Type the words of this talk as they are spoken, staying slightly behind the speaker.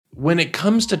when it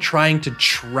comes to trying to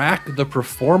track the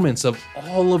performance of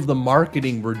all of the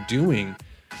marketing we're doing,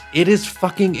 it is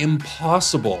fucking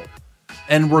impossible.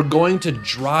 And we're going to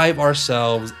drive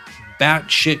ourselves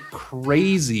batshit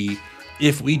crazy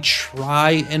if we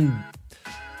try and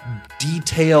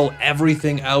detail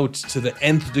everything out to the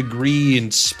nth degree in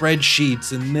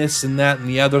spreadsheets and this and that and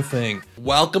the other thing.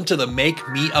 Welcome to the Make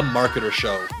Me a Marketer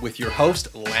show with your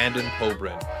host, Landon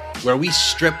Pobrin, where we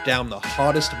strip down the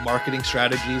hottest marketing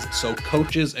strategies so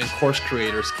coaches and course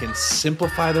creators can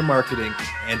simplify their marketing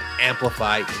and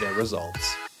amplify their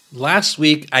results. Last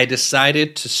week, I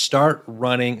decided to start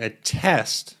running a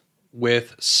test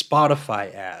with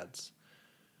Spotify ads.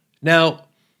 Now,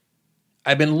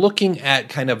 I've been looking at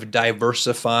kind of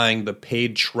diversifying the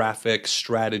paid traffic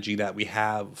strategy that we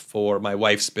have for my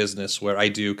wife's business, where I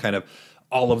do kind of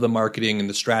all of the marketing and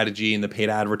the strategy and the paid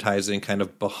advertising kind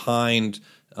of behind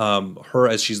her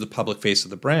as she's the public face of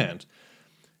the brand.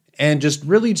 And just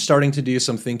really starting to do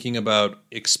some thinking about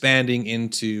expanding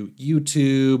into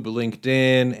YouTube,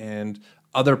 LinkedIn, and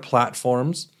other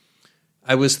platforms.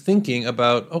 I was thinking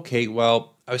about,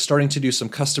 I was starting to do some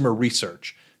customer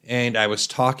research. And I was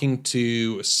talking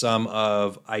to some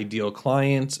of ideal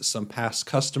clients, some past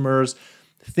customers,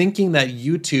 thinking that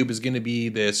YouTube is going to be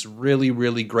this really,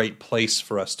 really great place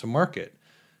for us to market.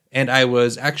 And I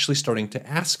was actually starting to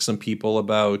ask some people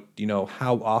about,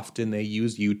 how often they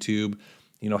use YouTube,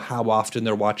 how often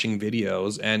they're watching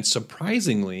videos. And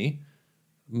surprisingly,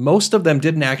 most of them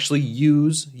didn't actually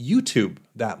use YouTube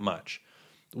that much,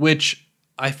 which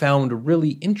I found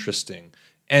really interesting.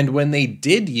 And when they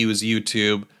did use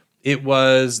YouTube,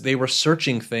 they were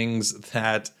searching things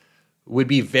that would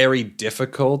be very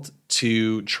difficult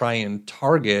to try and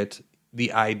target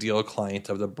the ideal client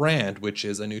of the brand, which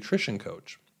is a nutrition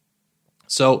coach.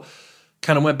 So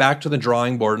kind of went back to the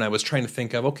drawing board and I was trying to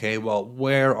think of,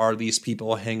 where are these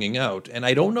people hanging out? And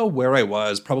I don't know where I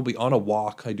was, probably on a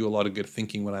walk. I do a lot of good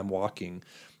thinking when I'm walking.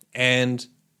 And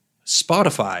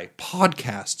Spotify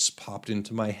podcasts popped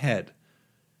into my head.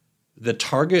 The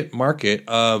target market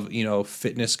of,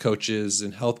 fitness coaches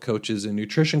and health coaches and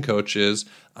nutrition coaches,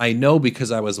 I know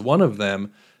because I was one of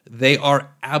them, they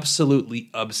are absolutely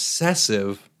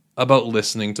obsessive about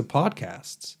listening to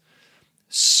podcasts.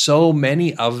 So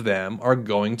many of them are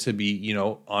going to be,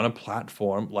 on a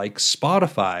platform like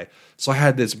Spotify. So I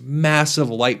had this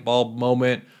massive light bulb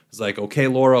moment. It's like, okay,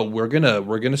 Laura, we're gonna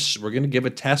give a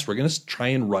test. We're gonna try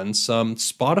and run some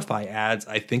Spotify ads.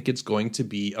 I think it's going to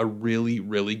be a really,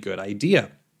 really good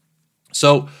idea.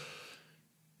 So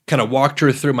kind of walked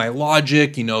her through my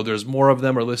logic. There's more of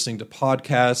them are listening to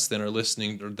podcasts than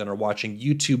are watching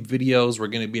YouTube videos. We're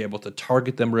going to be able to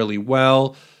target them really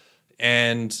well.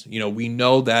 And, we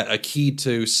know that a key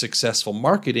to successful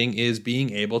marketing is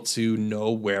being able to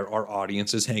know where our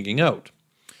audience is hanging out.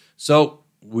 So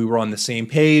we were on the same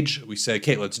page. We said,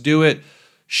 okay, let's do it.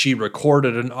 She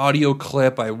recorded an audio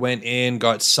clip. I went in,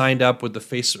 got signed up with the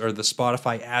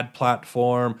Spotify ad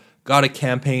platform, got a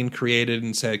campaign created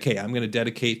and said, okay, I'm going to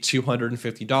dedicate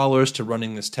 $250 to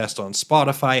running this test on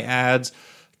Spotify ads,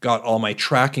 got all my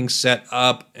tracking set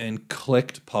up and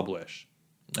clicked publish.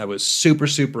 I was super,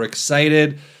 super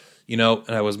excited, and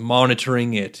I was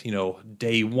monitoring it,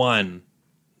 day 1,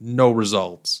 no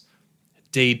results.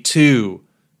 Day 2,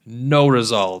 no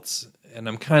results. And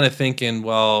I'm kind of thinking,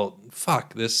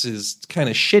 this is kind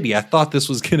of shitty. I thought this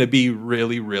was going to be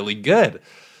really, really good.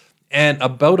 And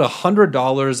about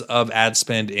 $100 of ad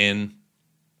spend in,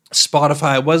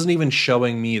 Spotify wasn't even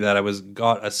showing me that I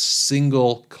got a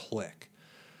single click.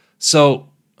 So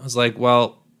I was like,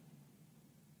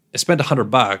 I spent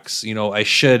 $100. I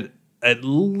should at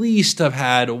least have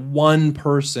had one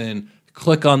person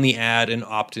click on the ad and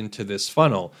opt into this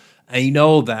funnel. I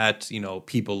know that,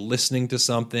 people listening to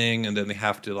something and then they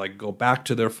have to go back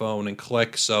to their phone and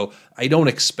click. So I don't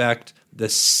expect the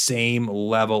same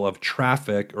level of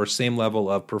traffic or same level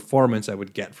of performance I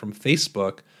would get from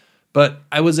Facebook, but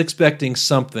I was expecting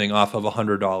something off of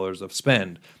 $100 of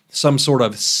spend, some sort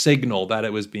of signal that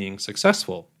it was being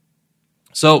successful.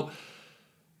 So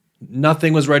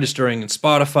nothing was registering in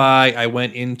Spotify. I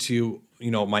went into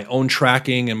my own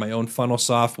tracking and my own funnel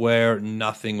software.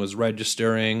 Nothing was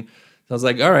registering. So I was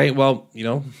like, all right,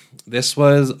 this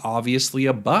was obviously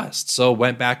a bust. So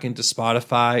went back into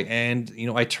Spotify and,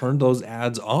 I turned those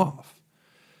ads off.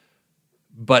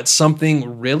 But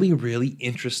something really, really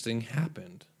interesting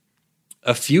happened.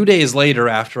 A few days later,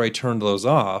 after I turned those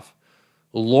off,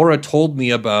 Laura told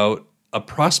me about a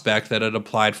prospect that had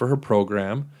applied for her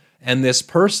program, and this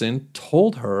person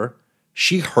told her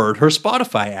she heard her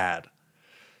Spotify ad.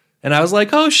 And I was like,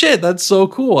 oh shit, that's so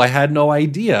cool. I had no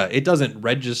idea. It doesn't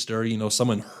register,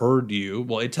 someone heard you.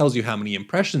 Well, it tells you how many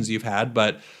impressions you've had,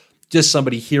 but just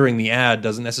somebody hearing the ad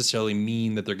doesn't necessarily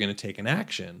mean that they're going to take an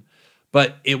action.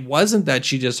 But it wasn't that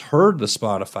she just heard the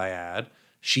Spotify ad.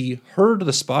 She heard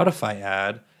the Spotify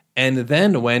ad and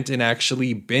then went and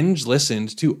actually binge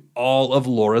listened to all of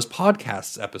Laura's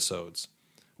podcast episodes,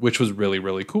 which was really,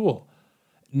 really cool.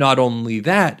 Not only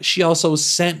that, she also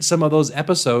sent some of those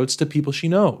episodes to people she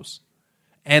knows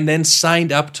and then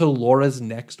signed up to Laura's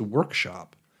next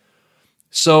workshop.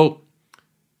 So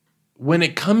when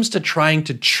it comes to trying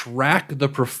to track the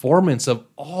performance of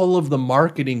all of the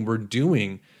marketing we're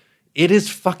doing, it is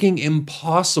fucking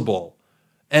impossible.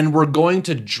 And we're going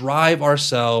to drive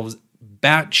ourselves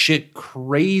batshit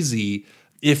crazy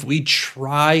if we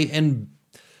try and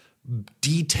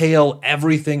detail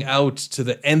everything out to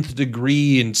the nth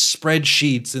degree and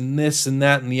spreadsheets and this and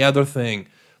that and the other thing.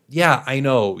 Yeah, I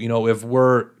know, if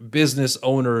we're business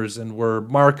owners and we're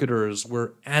marketers,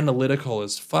 we're analytical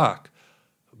as fuck.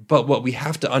 But what we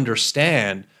have to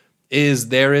understand is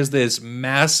there is this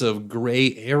massive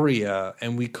gray area,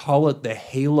 and we call it the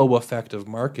halo effect of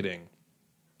marketing.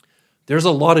 There's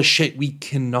a lot of shit we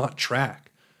cannot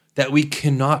track, that we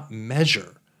cannot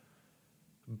measure,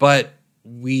 but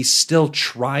we still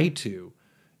try to.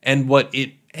 And what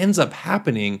it ends up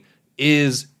happening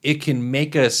is it can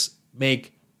make us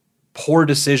make poor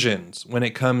decisions when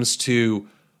it comes to,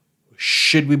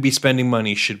 should we be spending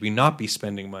money? Should we not be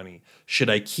spending money? Should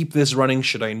I keep this running?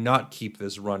 Should I not keep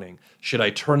this running? Should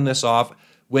I turn this off?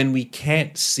 When we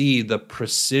can't see the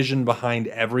precision behind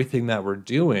everything that we're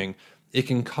doing, it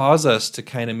can cause us to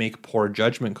kind of make poor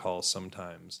judgment calls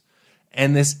sometimes.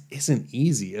 And this isn't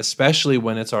easy, especially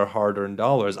when it's our hard-earned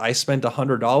dollars. I spent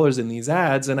 $100 in these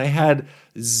ads and I had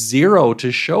zero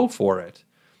to show for it.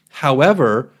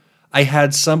 However, I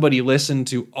had somebody listen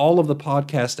to all of the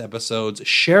podcast episodes,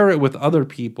 share it with other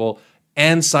people,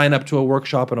 and sign up to a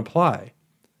workshop and apply.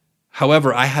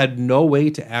 However, I had no way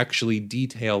to actually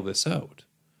detail this out.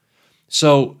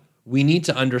 So we need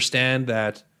to understand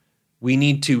that we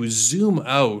need to zoom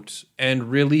out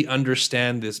and really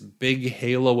understand this big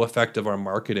halo effect of our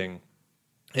marketing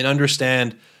and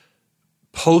understand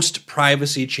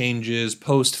post-privacy changes,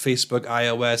 post-Facebook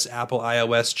iOS, Apple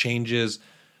iOS changes.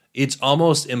 It's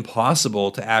almost impossible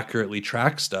to accurately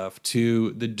track stuff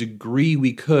to the degree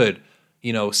we could,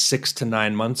 6 to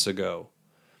 9 months ago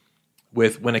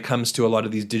when it comes to a lot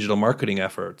of these digital marketing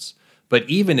efforts. But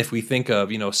even if we think of,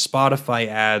 Spotify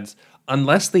ads,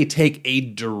 unless they take a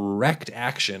direct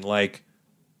action, like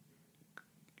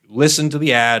listen to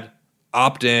the ad,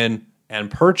 opt in, and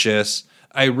purchase,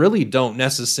 I really don't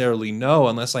necessarily know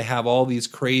unless I have all these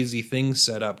crazy things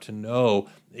set up to know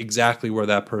exactly where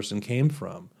that person came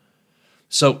from.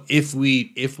 So if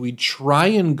we try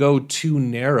and go too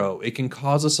narrow, it can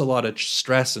cause us a lot of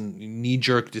stress and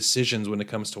knee-jerk decisions when it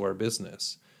comes to our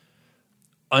business.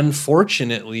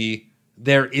 Unfortunately,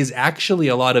 there is actually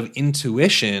a lot of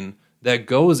intuition that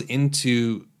goes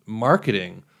into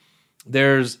marketing.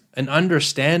 There's an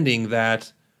understanding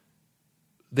that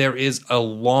there is a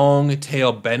long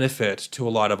tail benefit to a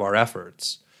lot of our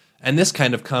efforts. And this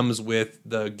kind of comes with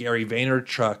the Gary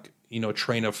Vaynerchuk,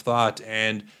 train of thought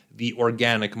and the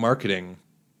organic marketing.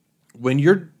 When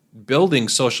you're building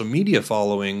social media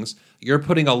followings, you're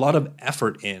putting a lot of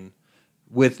effort in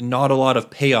with not a lot of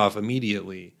payoff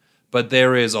immediately. But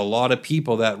there is a lot of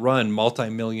people that run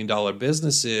multi-million-dollar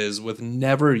businesses with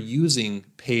never using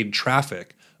paid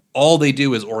traffic. All they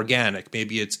do is organic.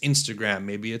 Maybe it's Instagram,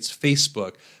 maybe it's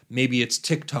Facebook, maybe it's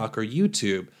TikTok or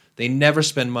YouTube. They never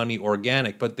spend money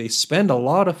organic, but they spend a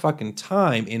lot of fucking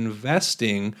time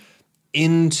investing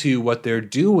into what they're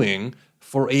doing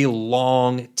for a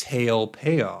long tail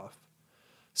payoff.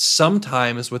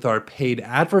 Sometimes with our paid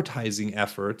advertising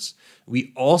efforts,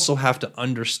 we also have to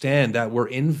understand that we're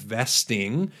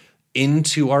investing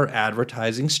into our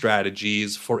advertising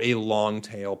strategies for a long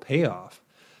tail payoff.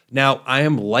 Now, I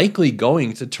am likely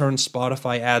going to turn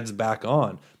Spotify ads back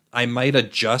on. I might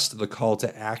adjust the call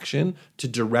to action to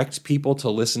direct people to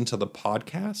listen to the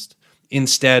podcast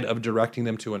instead of directing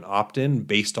them to an opt-in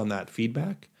based on that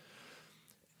feedback.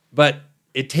 But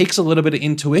it takes a little bit of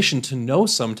intuition to know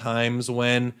sometimes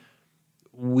when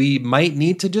we might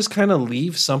need to just kind of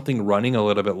leave something running a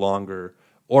little bit longer,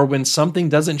 or when something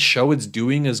doesn't show it's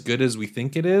doing as good as we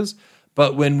think it is,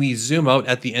 but when we zoom out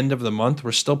at the end of the month,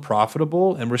 we're still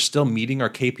profitable and we're still meeting our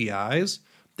KPIs,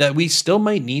 that we still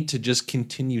might need to just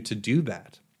continue to do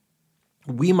that.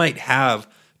 We might have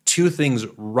two things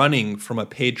running from a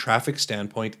paid traffic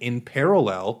standpoint in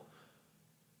parallel,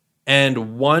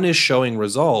 and one is showing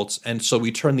results, and so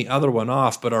we turn the other one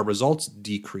off, but our results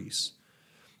decrease.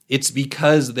 It's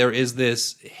because there is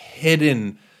this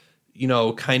hidden,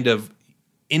 kind of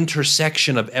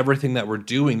intersection of everything that we're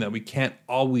doing that we can't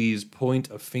always point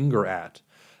a finger at.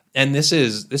 And this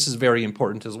is very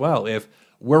important as well. If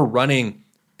we're running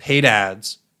paid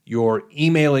ads, you're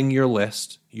emailing your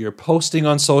list, you're posting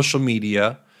on social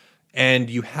media, and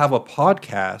you have a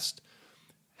podcast,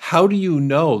 how do you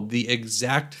know the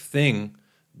exact thing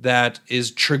that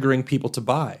is triggering people to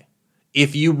buy?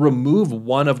 If you remove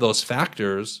one of those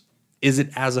factors, is it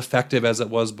as effective as it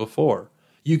was before?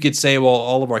 You could say, well,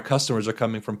 all of our customers are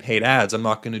coming from paid ads. I'm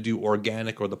not going to do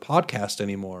organic or the podcast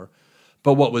anymore.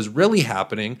 But what was really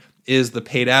happening is the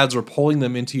paid ads were pulling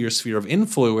them into your sphere of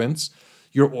influence.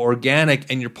 Your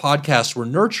organic and your podcasts were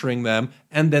nurturing them,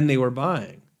 and then they were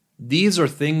buying. These are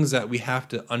things that we have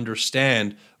to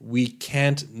understand. We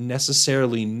can't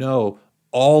necessarily know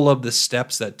all of the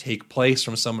steps that take place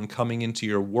from someone coming into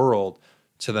your world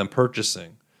to them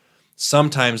purchasing.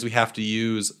 Sometimes we have to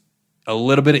use a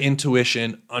little bit of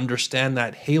intuition, understand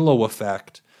that halo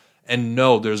effect, and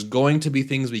know there's going to be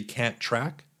things we can't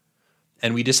track,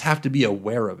 and we just have to be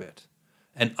aware of it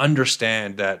and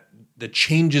understand that the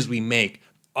changes we make,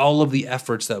 all of the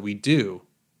efforts that we do,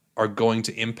 are going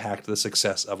to impact the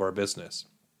success of our business.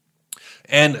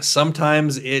 And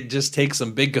sometimes it just takes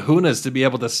some big kahunas to be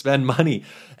able to spend money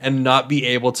and not be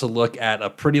able to look at a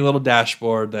pretty little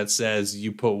dashboard that says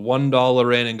you put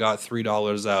 $1 in and got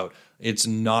 $3 out. It's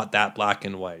not that black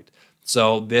and white.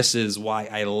 So this is why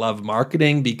I love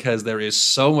marketing, because there is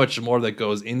so much more that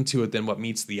goes into it than what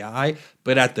meets the eye.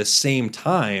 But at the same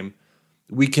time,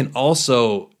 we can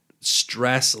also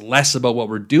stress less about what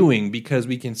we're doing because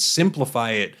we can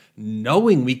simplify it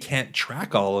knowing we can't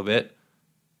track all of it.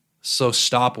 So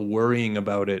stop worrying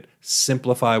about it,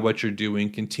 simplify what you're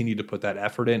doing, continue to put that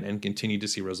effort in, and continue to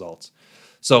see results.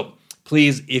 So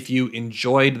please, if you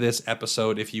enjoyed this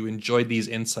episode, if you enjoyed these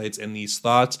insights and these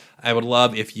thoughts, I would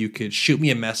love if you could shoot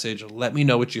me a message, let me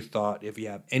know what you thought. If you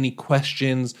have any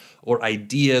questions or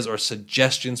ideas or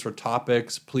suggestions for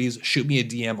topics, please shoot me a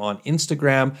DM on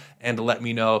Instagram and let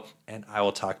me know, and I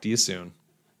will talk to you soon.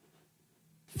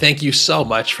 Thank you so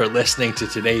much for listening to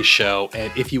today's show,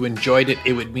 and if you enjoyed it,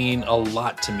 it would mean a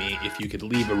lot to me if you could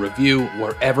leave a review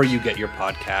wherever you get your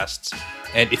podcasts.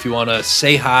 And if you want to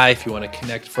say hi, if you want to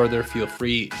connect further, feel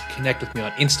free to connect with me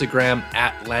on Instagram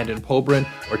at Landon Pobrin,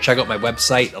 or check out my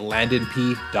website,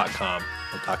 landonp.com.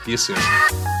 I'll talk to you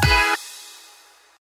soon.